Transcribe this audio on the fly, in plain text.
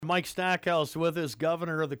Mike Stackhouse with us,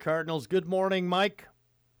 governor of the Cardinals. Good morning, Mike.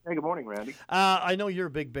 Hey, good morning, Randy. I know you're a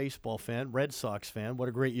big baseball fan, Red Sox fan. What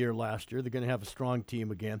a great year last year. They're going to have a strong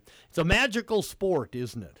team again. It's a magical sport,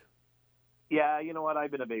 isn't it? Yeah, you know what?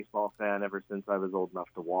 I've been a baseball fan ever since I was old enough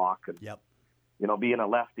to walk. And, being a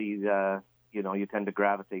lefty, you tend to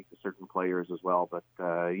gravitate to certain players as well. But,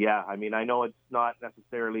 I know it's not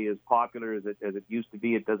necessarily as popular as it used to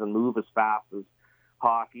be. It doesn't move as fast as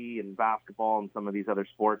hockey and basketball and some of these other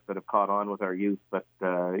sports that have caught on with our youth. But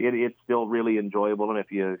it's still really enjoyable. And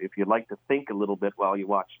if you like to think a little bit while you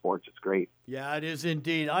watch sports, it's great. Yeah, it is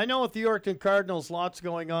indeed. I know with the Yorkton Cardinals, lots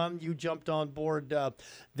going on. You jumped on board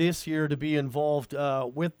this year to be involved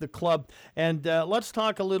with the club. And let's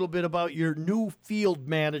talk a little bit about your new field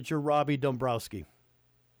manager, Robbie Dombrowski.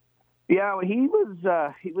 Yeah, well, he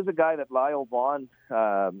was a guy that Lyle Vaughn,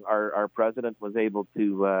 our president, was able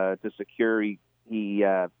to secure. He's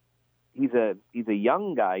a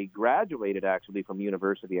young guy. He graduated actually from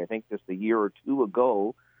university, I think, just a year or two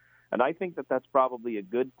ago. And I think that's probably a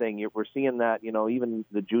good thing. We're seeing that, even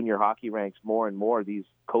the junior hockey ranks more and more, these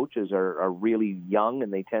coaches are really young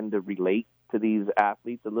and they tend to relate to these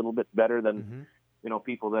athletes a little bit better than,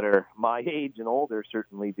 people that are my age and older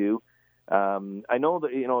certainly do. I know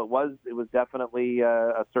that, it was definitely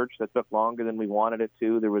a search that took longer than we wanted it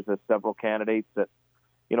to. There was several candidates that,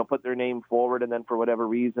 put their name forward and then for whatever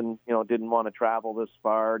reason, didn't want to travel this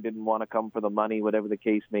far, didn't want to come for the money, whatever the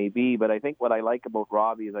case may be. But I think what I like about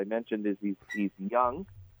Robbie, as I mentioned, is he's young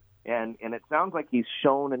and it sounds like he's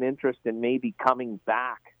shown an interest in maybe coming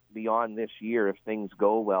back beyond this year if things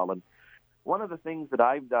go well. And one of the things that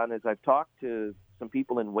I've done is I've talked to some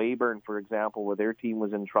people in Weyburn, for example, where their team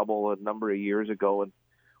was in trouble a number of years ago. And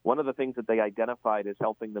one of the things that they identified as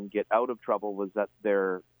helping them get out of trouble was that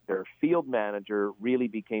their field manager really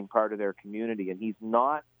became part of their community. And he's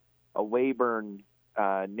not a Weyburn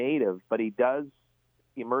native, but he does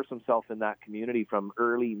immerse himself in that community from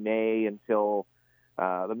early May until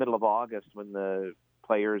the middle of August when the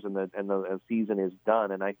players and the season is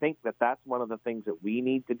done. And I think that's one of the things that we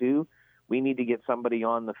need to do. We need to get somebody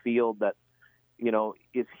on the field that,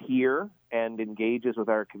 is here and engages with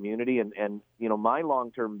our community. And my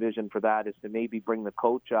long-term vision for that is to maybe bring the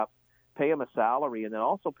coach up, pay him a salary, and then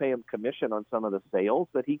also pay him commission on some of the sales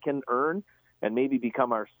that he can earn and maybe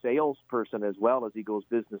become our salesperson as well as he goes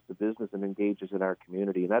business to business and engages in our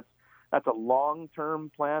community. And that's a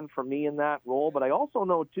long-term plan for me in that role. But I also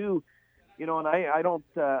know too, and I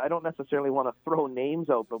don't necessarily want to throw names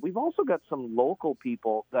out, but we've also got some local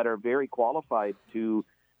people that are very qualified to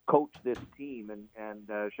coach this team. And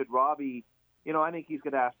should Robbie, I think he's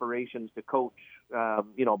got aspirations to coach,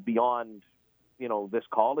 beyond, this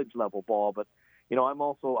college level ball. But, I'm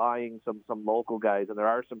also eyeing some local guys, and there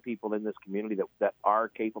are some people in this community that are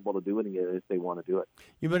capable of doing it if they want to do it.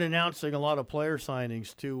 You've been announcing a lot of player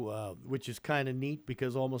signings too, which is kind of neat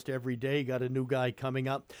because almost every day you got a new guy coming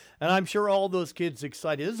up. And I'm sure all those kids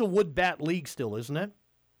excited. This is a wood bat league still, isn't it?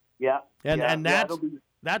 Yeah. And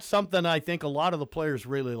that's something I think a lot of the players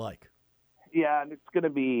really like. Yeah, and it's going to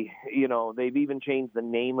be, they've even changed the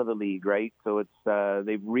name of the league, right? So it's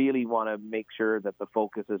they really want to make sure that the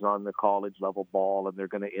focus is on the college level ball, and they're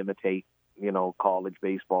going to imitate, college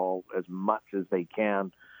baseball as much as they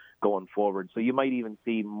can going forward. So you might even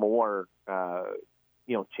see more,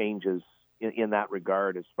 changes in that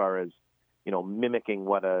regard as far as, mimicking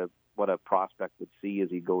what a prospect would see as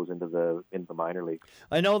he goes into the minor league.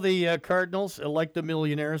 I know the Cardinals, like the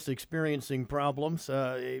Millionaires, experiencing problems.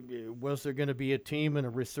 Was there going to be a team and a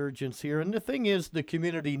resurgence here? And the thing is, the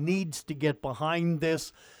community needs to get behind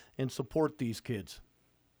this and support these kids.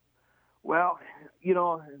 Well,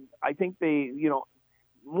 I think they,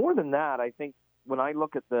 more than that, I think when I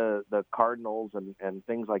look at the Cardinals and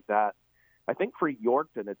things like that, I think for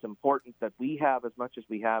Yorkton, it's important that we have as much as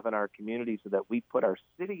we have in our community so that we put our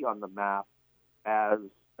city on the map as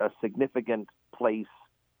a significant place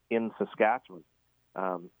in Saskatchewan.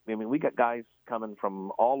 We got guys coming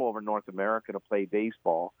from all over North America to play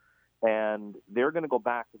baseball, and they're going to go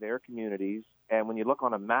back to their communities. And when you look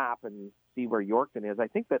on a map and see where Yorkton is, I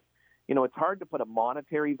think that, it's hard to put a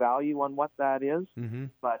monetary value on what that is. Mm-hmm.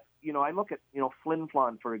 But, I look at, Flin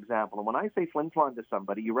Flon, for example. And when I say Flin Flon to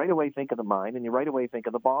somebody, you right away think of the mine and you right away think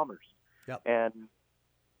of the Bombers. Yep. And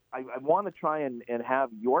I want to try and have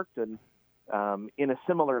Yorkton in a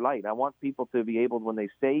similar light. I want people to be able, when they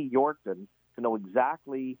say Yorkton, to know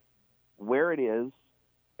exactly where it is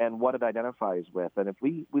and what it identifies with. And if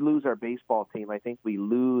we lose our baseball team, I think we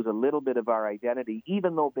lose a little bit of our identity,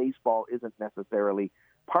 even though baseball isn't necessarily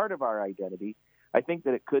part of our identity. I think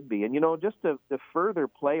that it could be. And, just to further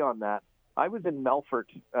play on that, I was in Melfort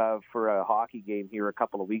for a hockey game here a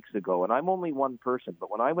couple of weeks ago, and I'm only one person. But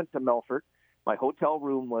when I went to Melfort, my hotel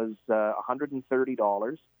room was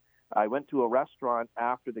 $130. I went to a restaurant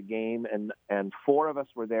after the game, and four of us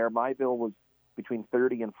were there. My bill was between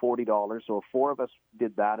 $30 and $40. So if four of us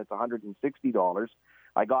did that, it's $160.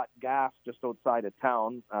 I got gas just outside of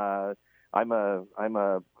town. I'm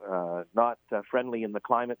not friendly in the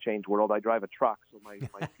climate change world. I drive a truck, so my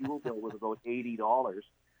fuel bill was about $80.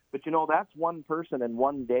 But that's one person in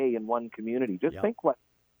one day in one community. Just think what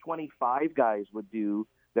 25 guys would do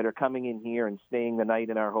that are coming in here and staying the night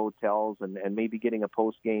in our hotels and maybe getting a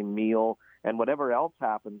post-game meal and whatever else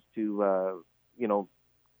happens to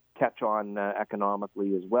catch on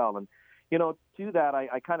economically as well. And to that,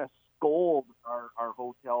 I kind of scold our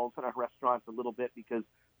hotels and our restaurants a little bit, because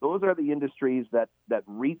those are the industries that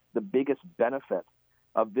reap the biggest benefit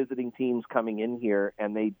of visiting teams coming in here,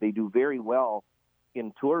 and they do very well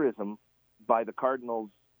in tourism by the Cardinals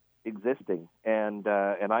existing. And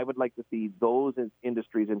I would like to see those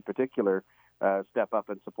industries in particular step up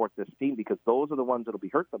and support this team, because those are the ones that will be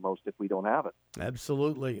hurt the most if we don't have it.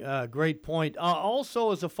 Absolutely. Great point.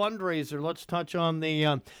 Also, as a fundraiser, let's touch on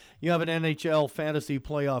the you have an NHL fantasy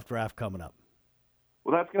playoff draft coming up.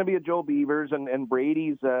 Well, that's going to be a Joe Beavers, and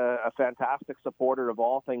Brady's a fantastic supporter of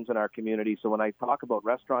all things in our community. So when I talk about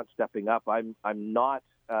restaurants stepping up, I'm not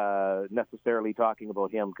necessarily talking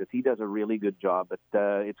about him, because he does a really good job. But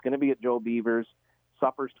it's going to be at Joe Beavers.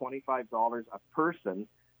 Supper's $25 a person.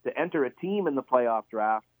 To enter a team in the playoff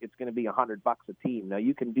draft, it's going to be $100 a team. Now,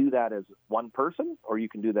 you can do that as one person, or you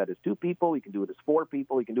can do that as two people. You can do it as four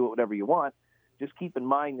people. You can do it whatever you want. Just keep in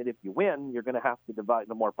mind that if you win, you're going to have to divide.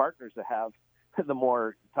 The more partners you have, the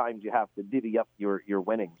more times you have to divvy up your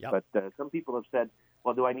winnings. Yep. But some people have said,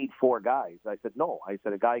 well, do I need four guys? I said, no. I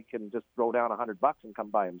said, a guy can just throw down $100 and come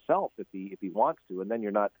by himself if he wants to, and then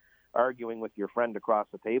you're not arguing with your friend across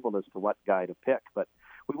the table as to what guy to pick. But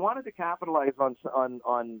we wanted to capitalize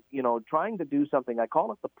on trying to do something. I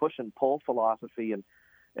call it the push and pull philosophy,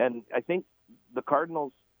 and I think the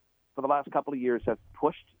Cardinals for the last couple of years have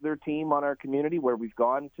pushed their team on our community, where we've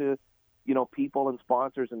gone to people and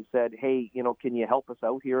sponsors and said, hey, can you help us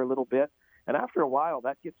out here a little bit? And after a while,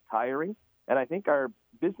 that gets tiring. And I think our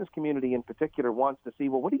business community in particular wants to see,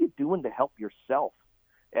 well, what are you doing to help yourself?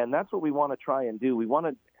 And that's what we want to try and do. We want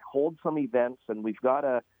to hold some events, and we've got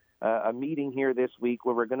a meeting here this week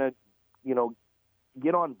where we're going to,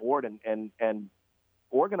 get on board and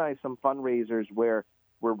organize some fundraisers where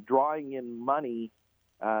we're drawing in money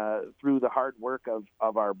through the hard work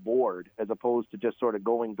of our board, as opposed to just sort of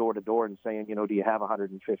going door to door and saying, do you have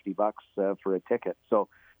 $150 for a ticket? So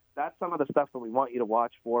that's some of the stuff that we want you to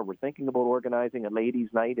watch for. We're thinking about organizing a ladies'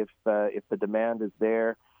 night if the demand is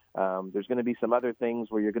there. There's going to be some other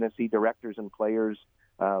things where you're going to see directors and players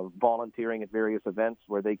volunteering at various events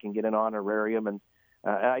where they can get an honorarium. And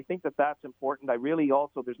I think that that's important. I really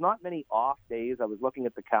also, there's not many off days. I was looking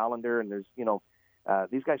at the calendar, and there's,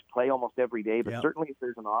 these guys play almost every day, but certainly if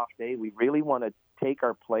there's an off day, we really want to take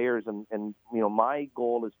our players and my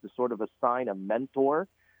goal is to sort of assign a mentor,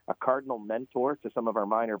 a Cardinal mentor to some of our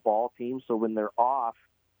minor ball teams. So when they're off,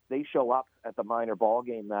 they show up at the minor ball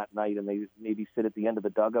game that night, and they maybe sit at the end of the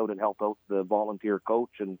dugout and help out the volunteer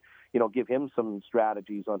coach and, give him some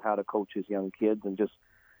strategies on how to coach his young kids, and just,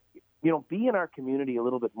 be in our community a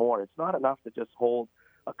little bit more. It's not enough to just hold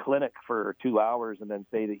a clinic for 2 hours and then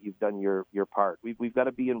say that you've done your part. We've got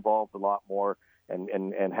to be involved a lot more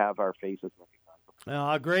and have our faces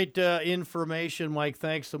recognized. Great information, Mike.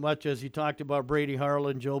 Thanks so much. As you talked about Brady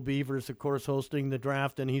Harlan, Joe Beavers, of course, hosting the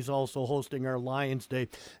draft, and he's also hosting our Lions Day.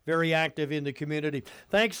 Very active in the community.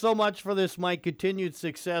 Thanks so much for this, Mike. Continued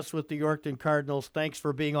success with the Yorkton Cardinals. Thanks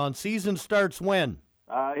for being on. Season starts when?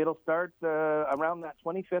 It'll start around that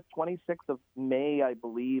 25th, 26th of May, I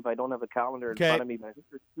believe. I don't have a calendar in front of me, but I think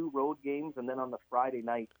there's 2 road games, and then on the Friday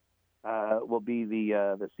night will be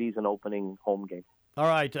the season opening home game. All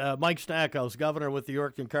right, Mike Stackhouse, governor with the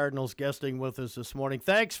Yorkton Cardinals, guesting with us this morning.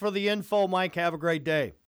 Thanks for the info, Mike. Have a great day.